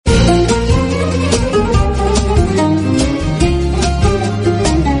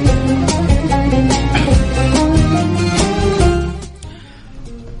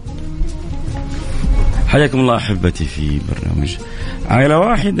حياكم الله أحبتي في برنامج عائلة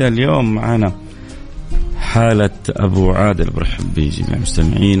واحدة. اليوم معنا حالة أبو عادل. برحب بجميع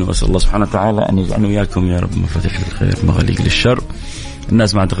المستمعين وأسأل الله سبحانه وتعالى أن يجعلنا وياكم يا رب مفاتيح الخير مغاليق للشر.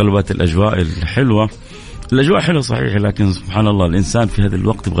 الناس مع تقلبات الأجواء الحلوة، الأجواء حلوة صحيح، لكن سبحان الله الإنسان في هذا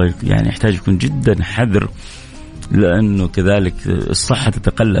الوقت يبغى يعني يحتاج يكون جدا حذر، لأنه كذلك الصحة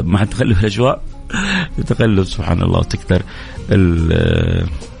تتقلب مع تقلب الأجواء، تتقلب سبحان الله، وتكثر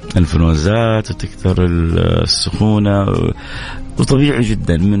الانفلونزات وتكثر السخونة، وطبيعي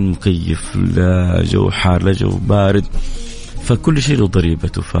جدا من مكيف لجو حار لجو بارد، فكل شيء له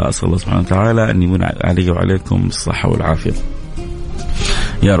ضريبته. فأسأل الله سبحانه وتعالى أن يمن علي وعليكم بالصحة والعافية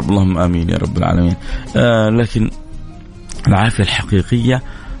يا رب، اللهم آمين يا رب العالمين. لكن العافية الحقيقية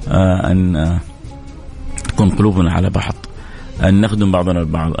أن تكون قلوبنا على بعض، أن نخدم بعضنا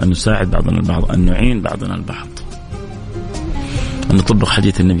البعض، أن نساعد بعضنا البعض، أن نعين بعضنا البعض، أن نطبق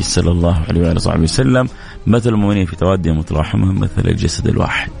حديث النبي صلى الله عليه وآله وصحبه وسلم: مثل المؤمنين في توادهم وتراحمهم مثل الجسد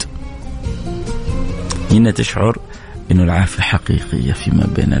الواحد. هنا تشعر إنه العافية حقيقية فيما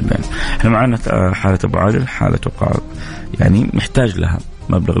بين البين. احنا معنا حالة أبو عادل، حالة وقع يعني محتاج لها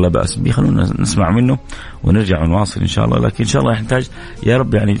مبلغ لا بأس به. خلونا نسمع منه ونرجع ونواصل إن شاء الله. لكن إن شاء الله نحتاج يا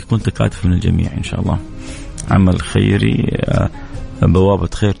رب يعني يكون تكاتف من الجميع إن شاء الله، عمل خيري، بوابة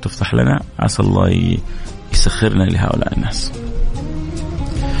خير تفتح لنا، عسى الله يسخرنا لهؤلاء الناس.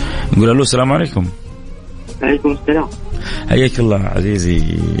 نقول له السلام عليكم. عليكم السلام. حياك الله عزيزي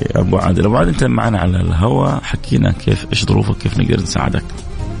أبو عادل. أبو عادل أنت معنا على الهواء، حكينا كيف إيش ظروفك، كيف نقدر نساعدك.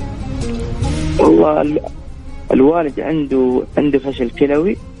 والله الوالد عنده فشل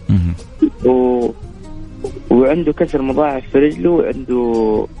كلوي وعنده كسر مضاعف في رجله،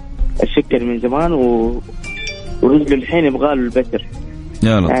 وعنده السكر من زمان، ورجله الحين يبغى له البتر.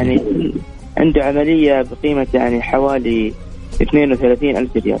 يعني عنده عملية بقيمة يعني حوالي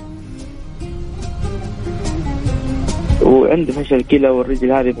 32,000 ريال، وعنده فشل كلى،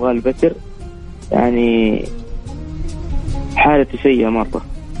 والرجل هذه يبغى البتر، يعني حالته سيئة مرة.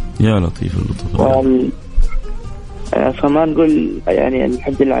 يا لطيف اللطف. فما نقول يعني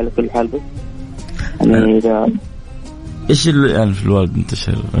الحمد لله على كل حال. بس يعني إذا إيش اللي يعني في الوالد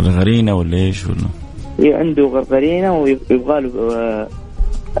انتشر غرغرينة ولا إيش ولا؟ عنده غرغرينة ويبغى له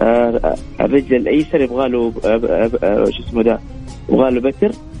الرجل الأيسر يبغى له شو اسمه ده، يبغى له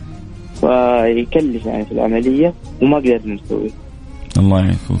بتر، ويكلف يعني في العملية وما قدرنا نسوي.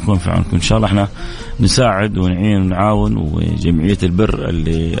 الله يكون في عونكم. إن شاء الله إحنا نساعد ونعين ونعاون، وجمعية البر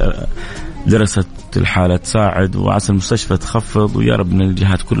اللي درست الحالة تساعد، وعسى المستشفى تخفض، ويا رب من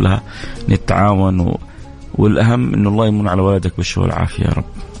الجهات كلها نتعاون، والأهم إنه الله يمن على ولدك بالشفاء والعافية يا رب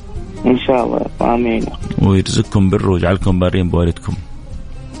إن شاء الله. آمين. ويرزقكم بر ويجعلكم بارين بوالدكم.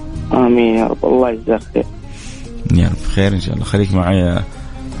 آمين يا رب. الله يجزاك خير يا رب. خير إن شاء الله. خليك معي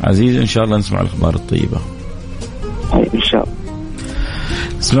عزيز، إن شاء الله نسمع الأخبار الطيبة. إن شاء الله.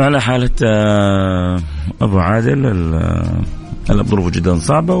 سمعنا حالة أبو عادل، الظروف جدا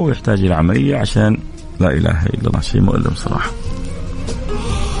صعبة ويحتاج إلى عملية عشان لا إله إلا الله. شيء مؤلم صراحة.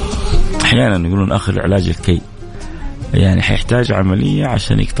 أحيانا يقولون آخر العلاج الكي، يعني حيحتاج عملية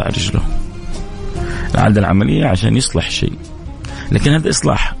عشان يقطع رجله، عاد العملية عشان يصلح شيء، لكن هذا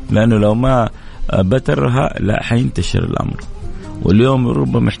إصلاح، لأنه لو ما بترها لا حينتشر الأمر. واليوم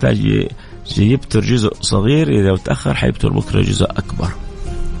ربما محتاج يبتر جزء صغير، إذا تأخر حيبتر بكرة جزء أكبر،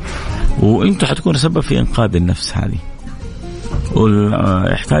 وإنتوا حتكون سبب في إنقاذ النفس هذه.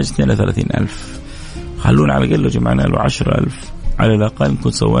 ويحتاج 32,000. خلونا على الأقل لو جمعنا له 10,000 على الأقل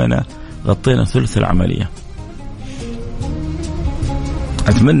نكون سوينا غطينا ثلث العملية.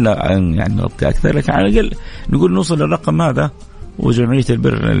 أتمنى أن يعني نغطي أكثر، لكن على الأقل نقول نوصل للرقم هذا. وجمعية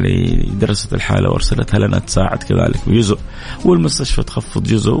البر اللي درست الحالة وارسلتها لنا تساعد كذلك بجزء، والمستشفى تخفض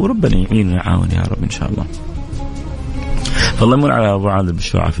جزء، وربنا يعين ويعاون يا رب إن شاء الله. فالله يمن على أبو عادل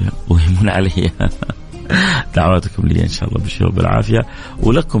بالشفاء والعافية، ويمن علي دعواتكم لي إن شاء الله بالشفاء والعافية،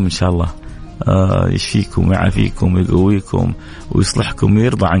 ولكم إن شاء الله يشفيكم ويعافيكم ويقويكم ويصلحكم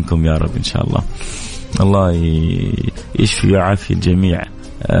ويرضى عنكم يا رب إن شاء الله. الله يشفي ويعافي الجميع.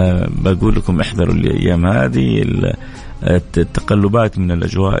 بقول لكم احذروا الأيام هذه، التقلبات من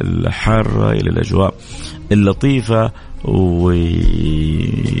الأجواء الحارة إلى الأجواء اللطيفة،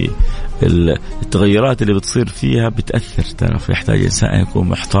 والتغيرات اللي بتصير فيها بتأثر. ترى فيحتاج الإنسان يكون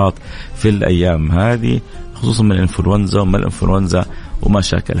محتاط في الأيام هذه، خصوصا من الإنفلونزا وما الإنفلونزا وما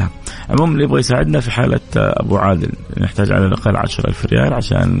شاكلها. عموما اللي يبغى يساعدنا في حالة أبو عادل نحتاج على الأقل 10,000 ريال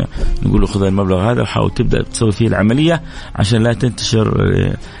عشان نقول له خذ المبلغ هذا وحاول تبدأ تسوي فيه العملية عشان لا تنتشر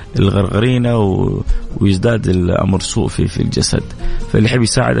الغرغرينة ويزداد الأمر سوء في الجسد. فاللي يحب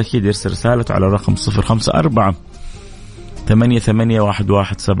يساعد أكيد يرسل رسالة على رقم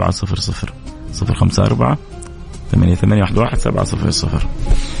 054-88-11700 054 88 700.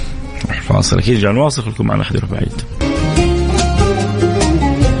 فاصل أكيد رجع نواصل. خلكم معنا أحد يروح بعيد.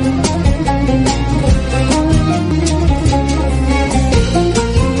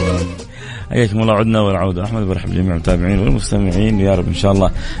 حياكم الله. عدنا والعودة. أحمد برحب جميع المتابعين والمستمعين، ويا رب إن شاء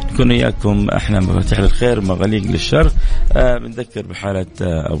الله نكون إياكم إحنا مفاتيح للخير مغاليق للشر. بنذكر بحالة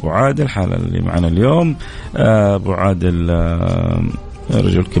أبو عادل، الحالة اللي معنا اليوم. أبو عادل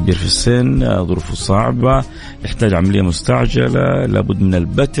رجل كبير في السن، ظروفه صعبة، يحتاج عملية مستعجلة، لابد من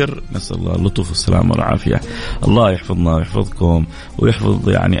البتر. نسأل الله اللطف والسلامة والعافية. الله يحفظنا ويحفظكم ويحفظ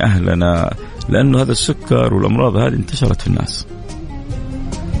يعني أهلنا، لأنه هذا السكر والأمراض هذه انتشرت في الناس.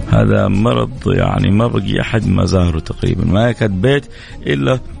 هذا مرض يعني ما بقي أحد ما زاهره تقريبا، ما يكاد بيت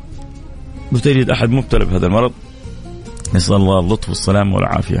إلا بتجد أحد مبتلى بهذا المرض. نسأل الله اللطف والسلامة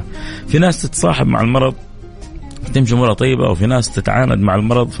والعافية. في ناس تتصاحب مع المرض تمشي مرة طيبة، وفي ناس تتعاند مع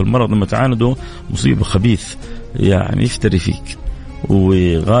المرض. في المرض لما تعاندوا مصيبة خبيث يعني يفتري فيك،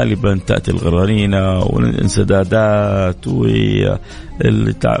 وغالبا تأتي الغرارينة والانسدادات وتجي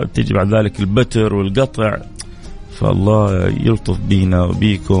بعد ذلك البتر والقطع. فالله يلطف بينا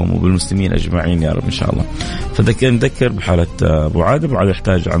وبيكم وبالمسلمين أجمعين يا رب إن شاء الله. نذكر بحالة أبو عادل. أبو عادل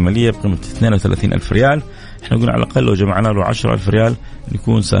يحتاج عملية بقيمة 32,000 ريال. احنا نقول على الأقل لو جمعنا له 10,000 ريال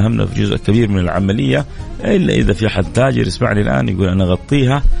نكون ساهمنا في جزء كبير من العملية. إلا إذا في حد تاجر يسمعني الآن يقول أنا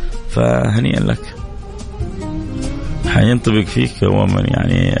غطيها، فهنيئا لك، حينطبق فيك ومن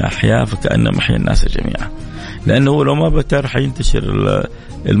يعني أحياء فكأنما أحيا الناس جميعا. لأنه لو ما بتر حينتشر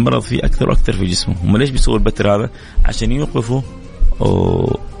المرض فيه أكثر وأكثر في جسمه. هم ليش بيسووا البتر هذا؟ عشان يوقفوا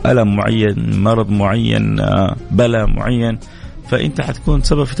ألم معين، مرض معين، بلاء معين. فأنت حتكون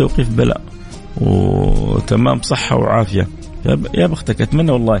سبب في توقيف بلاء وتمام صحة وعافية. يا بختك.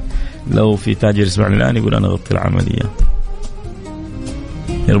 أتمنى والله لو في تاجر يسمعني الآن يقول أنا غطي العملية،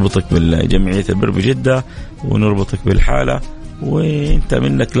 يربطك بالجمعية البر بجدة ونربطك بالحالة وانت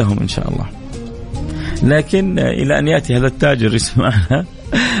منك لهم إن شاء الله. لكن إلى أن يأتي هذا التاجر يسمعنا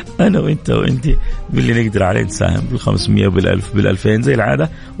أنا وإنت باللي نقدر عليه نساهم بال500 وبال1000 بال2000 زي العادة،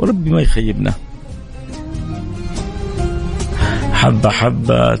 وربي ما يخيبنا. حبة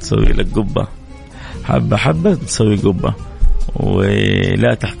حبة تسوي لك قبة، حبة حبة تسوي قبة.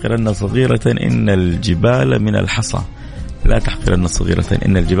 ولا تحقرن صغيرة إن الجبال من الحصى، لا تحقرن صغيرة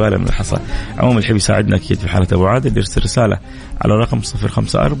إن الجبال من الحصى. عموما الحب يساعدنا أكيد في حالة أبو عادل. يرسل رسالة على رقم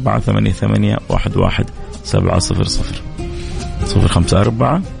 054 88 11 700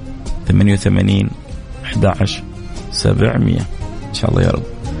 054 88 11 700. إن شاء الله يا رب.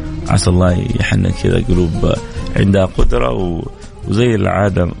 عسى الله يحنن كذا قلوب عندها قدرة وزي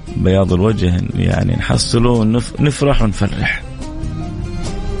العادة بياض الوجه يعني نحصله نفرح ونفرح.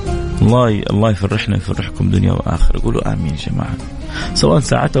 الله يفرحنا يفرحكم دنيا وآخرة. قولوا آمين يا جماعة. سواء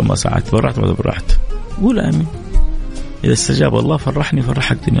ساعته وما ساعته، فرحت ولا فرحت، قول آمين. إذا استجاب الله فرحني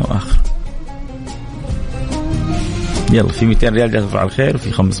فرحك دنيا وآخرة. يلا في 200 ريال جات فعل خير،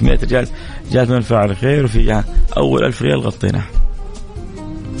 وفي 500 ريال جات من فعل خير، وفي أول 1000 ريال غطيناه.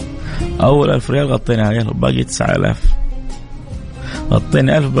 أول 1000 ريال غطيناه. يلا باقي 9000.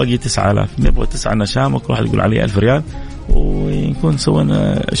 غطينا 1000 باقي 9000. نبغى 9 نشامك. واحد يقول عليه 1000 ريال ونكون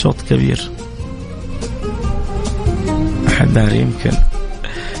سوينا شوط كبير. أحد دهر يمكن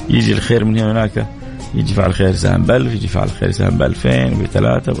يجي الخير من هنا هناك، يجي فعل خير سهم ب1000، يجي فعل خير سهم ب2000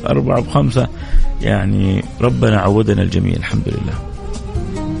 ب3 ب4 ب5. يعني ربنا عودنا الجميل الحمد لله.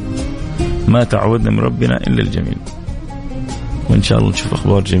 ما تعودنا من ربنا إلا الجميل. وإن شاء الله نشوف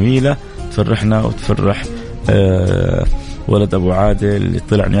أخبار جميلة تفرحنا وتفرح ولد أبو عادل اللي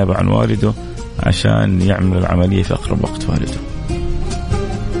طلع نيابة عن والده عشان يعمل العملية في أقرب وقت والده.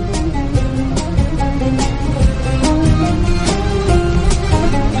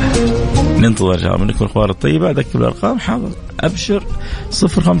 ننتظر جاء منكم الأخبار الطيبة. أذكر الأرقام حاضر أبشر.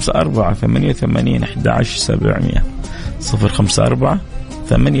 054 88 11 700 054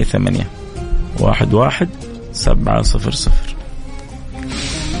 88 11 700.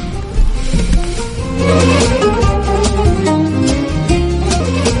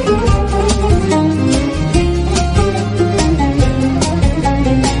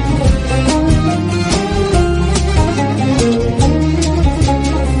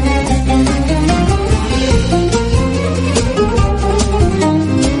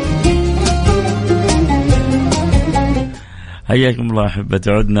 حياكم الله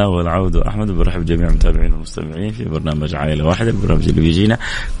أحبتي. عدنا والعودة. أحمد برحب جميع المتابعين والمستمعين في برنامج عائلة واحدة، البرنامج اللي بيجينا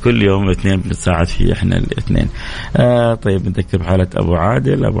كل يوم الاثنين بنتساعد فيه إحنا الاثنين. طيب نذكر بحالة أبو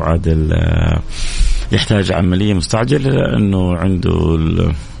عادل. أبو عادل يحتاج عملية مستعجلة لأنه عنده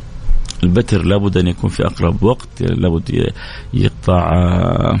البتر، لابد أن يكون في أقرب وقت، لابد يقطع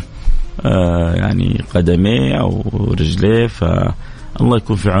يعني قدميه أو رجليه، فالله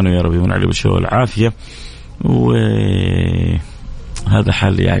يكون في عونه يا رب، يمن عليه بالشفاء والعافية. وهذا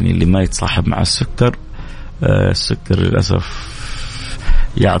حل يعني اللي ما يتصاحب مع السكر. السكر للأسف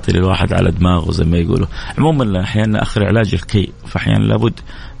يعطي للواحد على دماغه زي ما يقولوا. عموما أحيانا آخر علاج الكي، فأحيانا لابد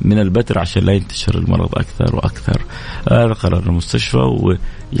من البتر عشان لا ينتشر المرض أكثر وأكثر. هذا قرار المستشفى،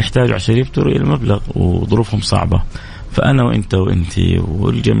 ويحتاج عشان يبتروا إلى مبلغ وظروفهم صعبة. فأنا وإنت وإنتي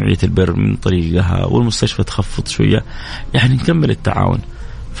والجمعية البر من طريقها والمستشفى تخفض شوية، يعني نكمل التعاون.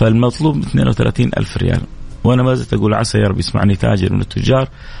 فالمطلوب 32,000 ريال. وأنا ما زلت أقول عسى يا رب يسمعني تاجر من التجار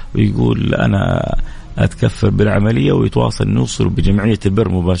ويقول أنا أتكفل بالعملية، ويتواصل نوصل بجمعية البر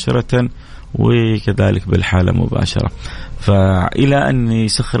مباشرة وكذلك بالحالة مباشرة. فإلى أن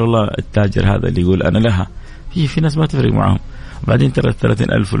يسخر الله التاجر هذا اللي يقول أنا لها، في ناس ما تفرق معهم. بعدين ترى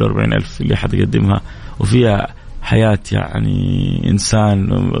 30,000 ولا 40,000 اللي حد يقدمها وفيها حياة يعني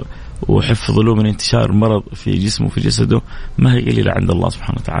إنسان وحفظ له من انتشار المرض في جسمه وفي جسده، ما هي قليلة عند الله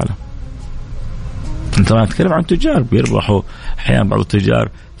سبحانه وتعالى. أنت ما تتكلم عن تجار بيربحوا أحيانا، بعض التجار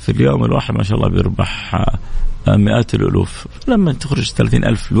في اليوم الواحد ما شاء الله بيربح مئات الألوف. لما تخرج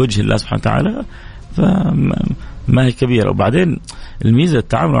 30,000 لوجه الله سبحانه وتعالى فما هي كبيرة. وبعدين الميزة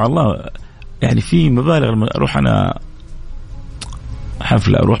التعامل مع الله، يعني في مبالغ. لما أروح أنا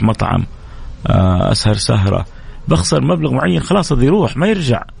حفلة، أروح مطعم، أسهر سهرة، بخسر مبلغ معين، خلاص هذا يروح ما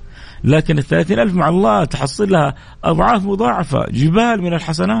يرجع. لكن 30,000 مع الله تحصل لها أضعاف مضاعفة، جبال من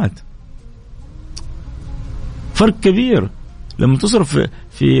الحسنات. فرق كبير. لما تصرف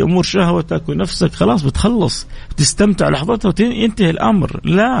في أمور شهوتك ونفسك خلاص بتخلص، تستمتع لحظتها وينتهي الأمر.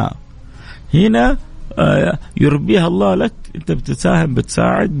 لا، هنا يربيها الله لك، أنت بتساهم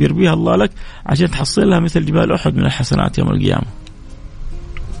بتساعد، بيربيها الله لك عشان تحصلها مثل جبال أحد من الحسنات يوم القيامة.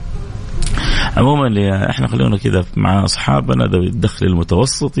 عموما احنا خلونا كذا مع أصحابنا ذوي الدخل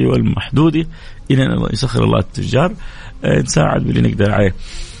المتوسطي والمحدودي، إلى يسخر الله التجار، نساعد باللي نقدر عليه،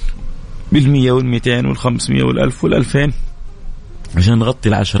 بال100 وال200 وال500 وال1000 وال2000 عشان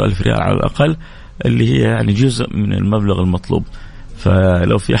نغطي 10,000 ريال على الأقل، اللي هي يعني جزء من المبلغ المطلوب.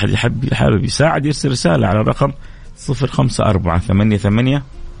 فلو في أحد حابب يساعد يرسل رسالة على الرقم 05488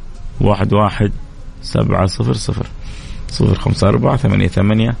 11700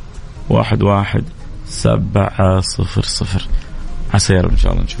 05488 11700. عسى يا رب إن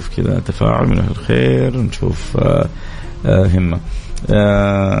شاء الله نشوف كذا تفاعل من أهل الخير، نشوف همة.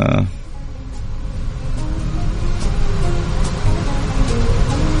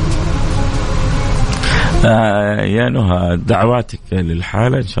 يا نهى دعواتك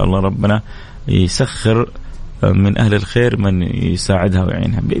للحالة إن شاء الله ربنا يسخر من أهل الخير من يساعدها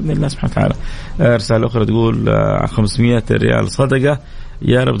ويعينها بإذن الله سبحانه وتعالى. رسالة أخرى تقول 500 ريال صدقة،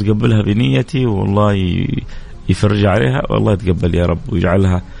 يا رب تقبلها بنيتي والله يفرج عليها، والله تقبل يا رب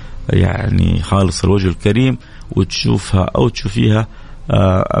ويجعلها يعني خالص الوجه الكريم، وتشوفها أو تشوفيها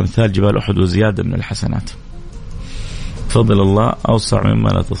أمثال جبال أحد وزيادة من الحسنات. فضل الله أوسع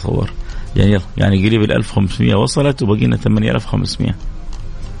مما نتصور. يعني قريب 1500 وصلت وبقينا 8500.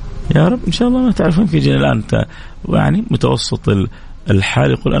 يا رب إن شاء الله. ما تعرفون في جينا الآن يعني متوسط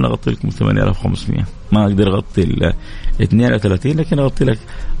الحال يقول أنا أغطي لكم 8500، ما أقدر أغطي 32، لكن أغطي لك،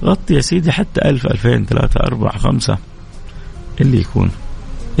 غطي يا سيدي حتى 1000 2000 3 4 5 اللي يكون،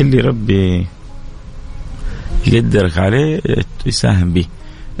 اللي ربي يقدرك عليه يساهم به.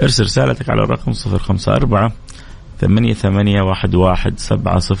 ارسل رسالتك على الرقم 054 88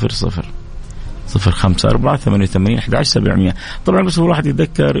 11 700 054 88 11 700. طبعا بس الواحد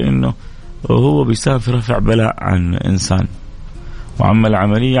يتذكر إنه هو بيساهم في رفع بلاء عن إنسان، وعمل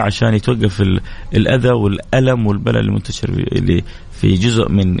عملية عشان يتوقف الأذى والألم والبلاء المنتشر اللي في جزء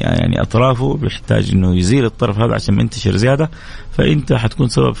من يعني أطرافه، بيحتاج إنه يزيل الطرف هذا عشان ما ينتشر زيادة. فأنت حتكون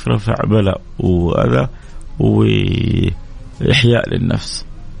سبب في رفع بلاء وأذى وإحياء للنفس.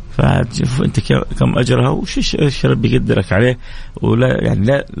 فشوف أنت كم أجرها وش ربي يقدرك عليه، ولا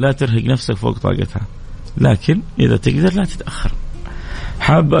يعني لا ترهق نفسك فوق طاقتها، لكن إذا تقدر لا تتأخر.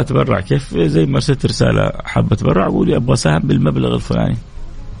 حابة أتبرع كيف؟ زي ما أرسلت رسالة حابة أتبرع، قولي أبغى ساهم بالمبلغ الفلاني،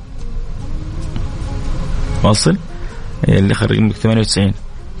 واصل اللي خرج منك 98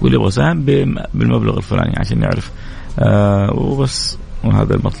 قولي أبغى ساهم بالمبلغ الفلاني عشان نعرف وبس.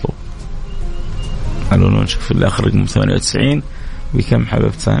 وهذا المطلوب. قالوا نشوف اللي أخرج من 98 بكم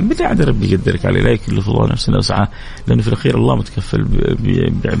حابب تساهم، بالله عاد ربي يقدرك عليه، لا يكلف الله نفسا إلا وسعها، لأنه في الأخير الله متكفل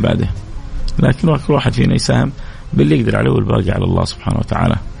بعباده. لكن كل واحد فينا يساهم باللي يقدر عليه، والباقي على الله سبحانه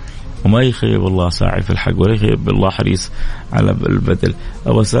وتعالى. وما يخيب الله ساعي في الحق، ولا يخيب الله حريص على البذل.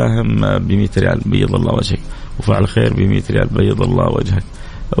 أو ساهم ب100 ريال بيض الله وجهك، وفعل خير ب100 ريال بيض الله وجهك.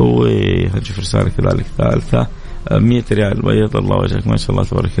 وهنشوف رسالة كذلك ثالثة 100 ريال بيض الله وجهك ما شاء الله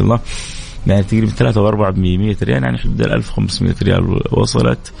تبارك الله، يعني تقريبا 3 و4 100 ريال، يعني حدود 1500 ريال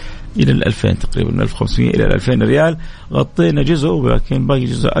وصلت إلى 2000 تقريبا، من 1500 إلى 2000 ريال غطينا جزء، ولكن باقي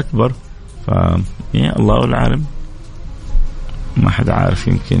جزء أكبر. يا الله العالم ما حد عارف،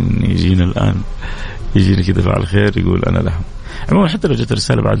 يمكن يجينا الآن يجينا كده فعل خير يقول أنا لهم. عموما حتى لو جت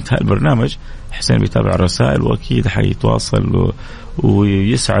رسالة بعد انتهاء البرنامج حسين بيتابع الرسائل وأكيد حيتواصل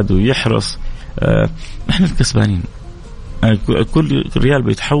ويسعد ويحرص. احنا الكسبانين، كل ريال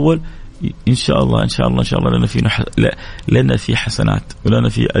بيتحول إن شاء الله إن شاء الله إن شاء الله لنا في حسنات ولنا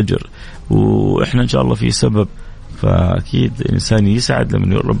في أجر، وإحنا إن شاء الله في سبب. فأكيد الإنسان يسعد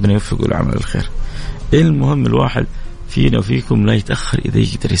لما ربنا يوفقه لعمل الخير. المهم الواحد فينا وفيكم لا يتأخر إذا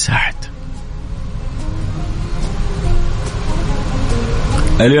يقدر يساعد.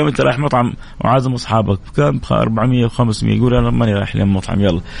 اليوم أنت رايح مطعم وعازم أصحابك كم 400 و500، يقول أنا ماني رايح اليوم مطعم،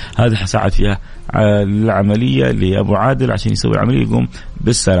 يلا هذه حساعد فيها العملية لأبو عادل عشان يسوي عملية يقوم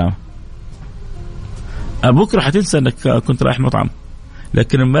بالسلام. بكرة حتنسى أنك كنت رايح مطعم،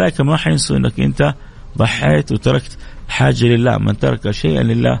 لكن الملائكة ما حينسوا أنك أنت ضحيت وتركت حاجة لله. من ترك شيئا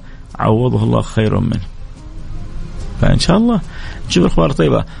لله عوضه الله خيرا منه. فإن شاء الله نشوف الأخبار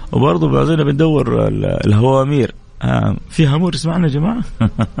طيبة. وبرضه بعضنا بندور الهوامير، في هامور اسمعنا يا جماعة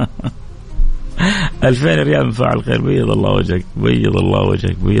 2000 ريال من فاعل خير. بيض الله وجهك، بيض الله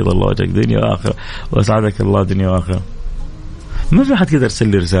وجهك، بيض الله وجهك دنيا وآخرة، وأسعدك الله دنيا وآخرة. ما في حد كده يرسل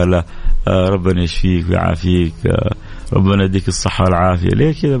لي رسالة ربنا يشفيك ويعافيك، ربنا يديك الصحة والعافية.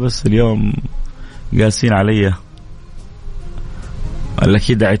 ليه كده بس اليوم قاسين علي؟ ولا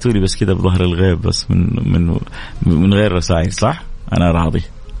كده دعيتولي بس كده بظهر الغيب بس من غير رسائل؟ صح أنا راضي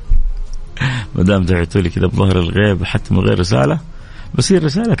ما دام دعيتولي كده بظهر الغيب حتى من غير رسالة، بس هي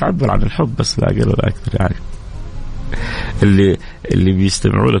الرسالة تعبر عن الحب بس لا أقل ولا أكثر. يعني اللي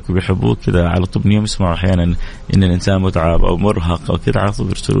بيستمعوا لك وبيحبوك كده على طول يوم يسمعوا أحيانا إن الإنسان متعب أو مرهق أو كده، على طول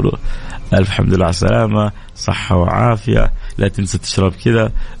يرسلوا له ألف حمد لله على السلامة، صحة وعافية، لا تنسى تشرب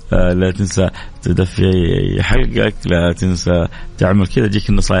كذا، لا تنسى تدفي حلقك، لا تنسى تعمل كذا، تجيك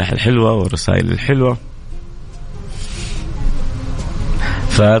النصائح الحلوة والرسائل الحلوة.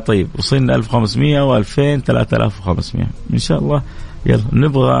 فطيب وصلنا 1500 و2000 3500 إن شاء الله. يلا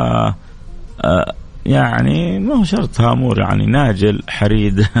نبغى يعني ما هو شرط هامور، يعني ناجل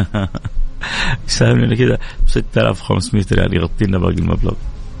حريد يساهم لنا كده 6500 ريال يغطي لنا باقي المبلغ.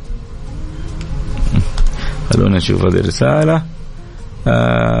 خلونا نشوف هذه الرسالة.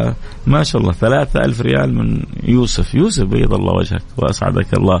 ما شاء الله 3000 ريال من يوسف. يوسف بيض الله وجهك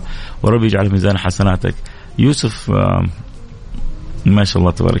وأسعدك الله وربي يجعل ميزان حسناتك. يوسف ما شاء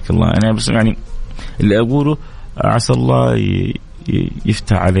الله تبارك الله. أنا بس يعني اللي أقوله عسى الله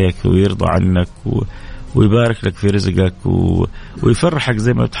يفتح عليك ويرضى عنك ويبارك لك في رزقك ويفرحك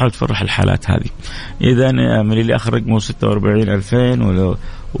زي ما بتحاول تفرح الحالات هذه. إذا من اللي آخر رقمه 46,2000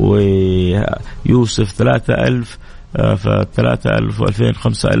 ويوسف 3000 ف3000 و2000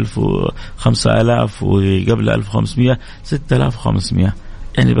 5000 و5000 وقبل 1500 6500،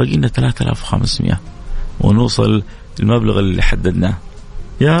 يعني باقي لنا 3500 ونوصل المبلغ اللي حددناه.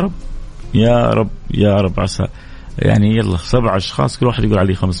 يا رب يا رب يا رب. عسى يعني يلا 7 أشخاص كل واحد يقول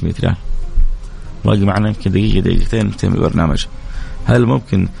عليه 500 ريال. باقي معنا يمكن دقيقة دقيقتين نختم البرنامج. هل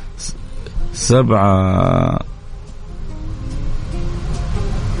ممكن 7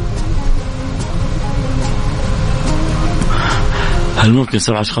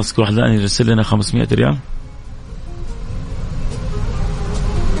 أشخاص كل واحد الآن يرسل لنا 500 ريال؟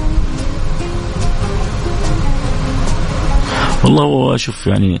 والله أشوف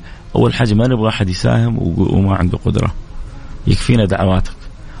يعني أول حاجة ما نبغى أحد يساهم وما عنده قدرة، يكفينا دعواتك.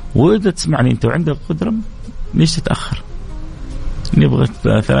 وإذا تسمعني أنت وعندك قدرة ليش تتأخر؟ نبغى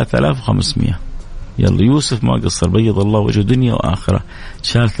 3500. يلا يوسف ما قصر بيض الله وجه دنيا وآخرة،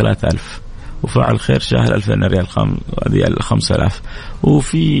 شال 3000 وفاعل خير شاهل 2000 ريال، هذه 5000.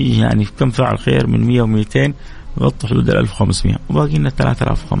 وفي يعني كم فاعل خير من 100 و200 غطوا حدود 1500 وباقي لنا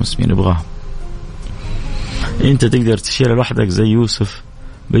 3500 نبغاهم. أنت تقدر تشيل لوحدك زي يوسف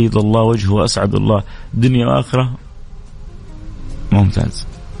بيض الله وجهه وأسعد الله دنيا وآخرة، ممتاز.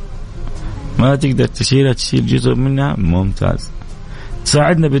 ما تقدر تشيلها تشيل جزء منها، ممتاز.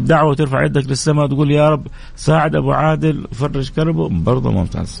 تساعدنا بالدعوة وترفع يدك للسماء وتقول يا رب ساعد أبو عادل فرج كربه، برضه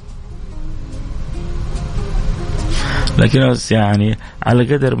ممتاز. لكن يعني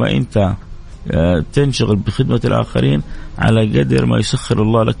على قدر ما أنت تنشغل بخدمة الآخرين على قدر ما يسخر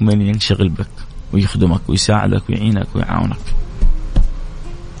الله لك من ينشغل بك ويخدمك ويساعدك ويعينك ويعاونك.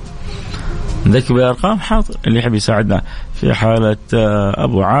 ذكي بالأرقام حاضر اللي يحب يساعدنا في حالة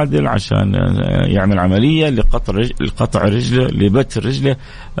أبو عادل عشان يعمل عملية لقطع رجله لبتر رجله،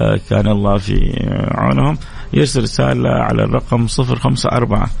 كان الله في عونهم. يرسل رسالة على الرقم 054-88-11-700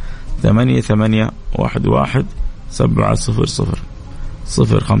 054-88-11-700.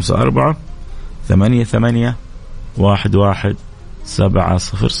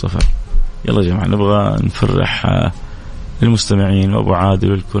 يلا يا جماعة نبغى نفرح المستمعين وأبو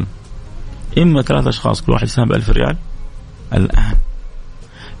عادل والكل. إما 3 أشخاص كل واحد يساهم ب1000 ريال الآن،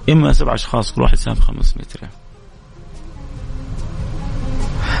 إما 7 أشخاص كل واحد يساهم ب500 ريال.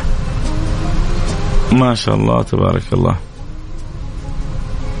 ما شاء الله تبارك الله.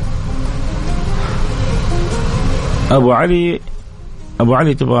 أبو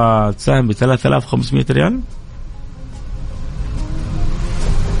علي تبغى تساهم ب3500 ريال؟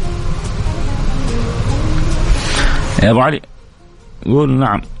 يا أبو علي قول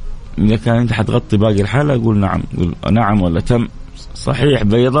نعم. إذا كان أنت حتغطي باقي الحالة قول نعم، قول نعم ولا تم. صحيح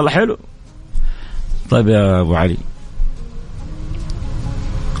بيض الله حلو. طيب يا أبو علي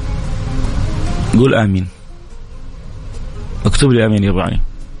قول آمين، اكتب لي آمين يا أبو علي.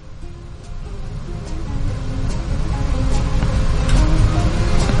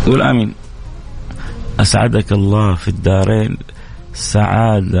 قول آمين. أسعدك الله في الدارين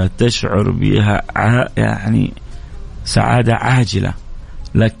سعادة تشعر بها يعني سعادة عاجلة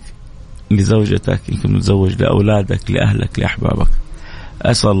لك، لزوجتك، يمكن متزوج، لأولادك، لأهلك، لأحبابك.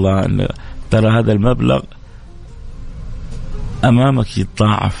 أسأل الله أن ترى هذا المبلغ أمامك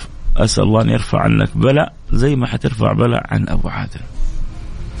يتضاعف. أسأل الله أن يرفع عنك بلاء زي ما حترفع بلاء عن أبو عادل.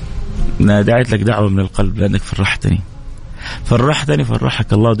 أنا دعيت لك دعوة من القلب لأنك فرحتني،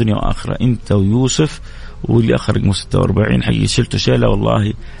 فرحك الله دنيا وآخرة، أنت ويوسف واللي أخرج من 46 حقيقي شلتوا شيلة.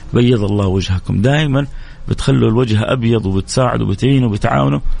 والله بيض الله وجهكم، دائما بتخلوا الوجه أبيض وبتساعدوا وبتعينوا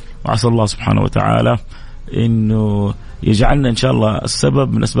وبتعاونوا. وعسى الله سبحانه وتعالى إنه يجعلنا إن شاء الله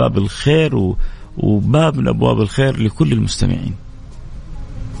السبب من أسباب الخير وباب من أبواب الخير لكل المستمعين.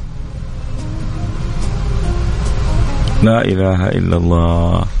 لا إله إلا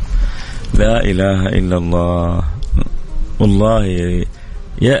الله، لا إله إلا الله. والله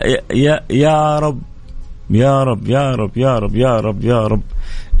يا رب يا رب يا رب يا رب يا رب يا رب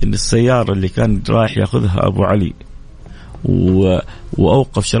إن السيارة اللي كان رايح يأخذها أبو علي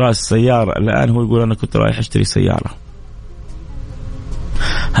وأوقف شراء السيارة، الآن هو يقول أنا كنت رايح أشتري سيارة.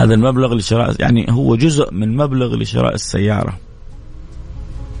 هذا المبلغ لشراء، يعني هو جزء من مبلغ لشراء السيارة.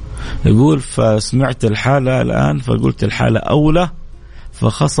 يقول فسمعت الحالة الآن فقلت الحالة أولى،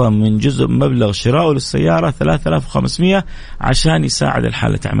 فخصم من جزء مبلغ شراءه للسيارة 3500 عشان يساعد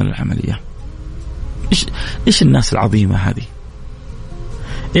الحالة تعمل العملية. إيش الناس العظيمة هذه،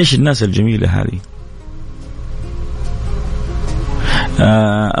 إيش الناس الجميلة هذه.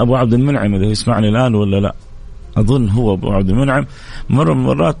 أبو عبد المنعم إذا يسمعني الآن ولا لا، أظن هو أبو عبد المنعم، مرة من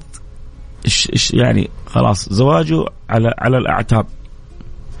مرات يعني خلاص زواجه على الأعتاب،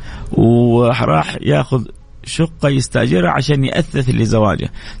 وراح ياخذ شقة يستأجرها عشان يأثث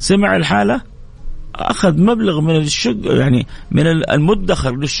لزواجه. سمع الحالة أخذ مبلغ من الشقة، يعني من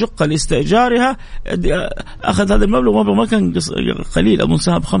المدخر للشقة لاستئجارها، أخذ هذا المبلغ ما كان قليل، أظن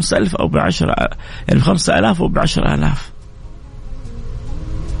ساهم ب5,000 أو ب10، يعني ب5,000 أو ب10,000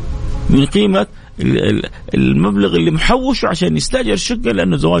 من قيمة المبلغ اللي محوشه عشان يستأجر الشقة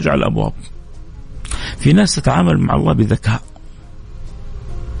لأنه زواجه على الأبواب. في ناس تتعامل مع الله بذكاء،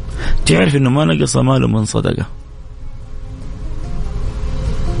 تعرف إنه ما نقص ماله من صدقة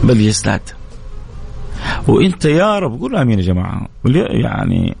بل يزداد. وإنت يا رب قول آمين يا جماعة،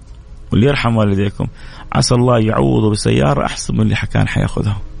 يعني واللي يرحم والديكم عسى الله يعوضه بسيارة أحسن من اللي كان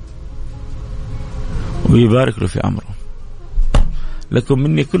حياخذها ويبارك له في أمره. لكم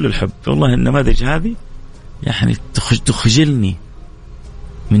مني كل الحب والله. النماذج هذه يعني تخجلني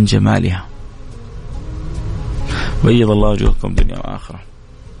من جمالها. بيض الله وجهكم دنيا وآخرة.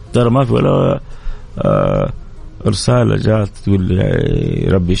 ترى ما في ولا رسالة جات تقول لي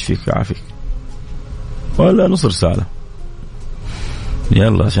ربي يشفيك ويعافيك، ولا نص رسالة.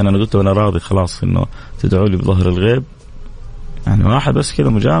 يلا عشان أنا قلت وأنا راضي خلاص إنه تدعوا لي بظهر الغيب، يعني واحد بس كذا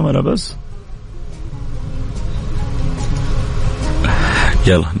مجاملة بس.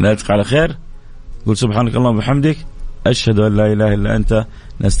 يلا نلتقي على خير. قل سبحانك اللهم وبحمدك أشهد أن لا إله إلا أنت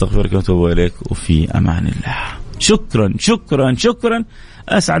نستغفرك ونتوب إليك، وفي أمان الله. شكرا شكرا شكرا.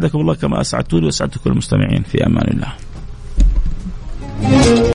 أسعدكم الله كما أسعدتوني وأسعدت كل المستمعين. في أمان الله.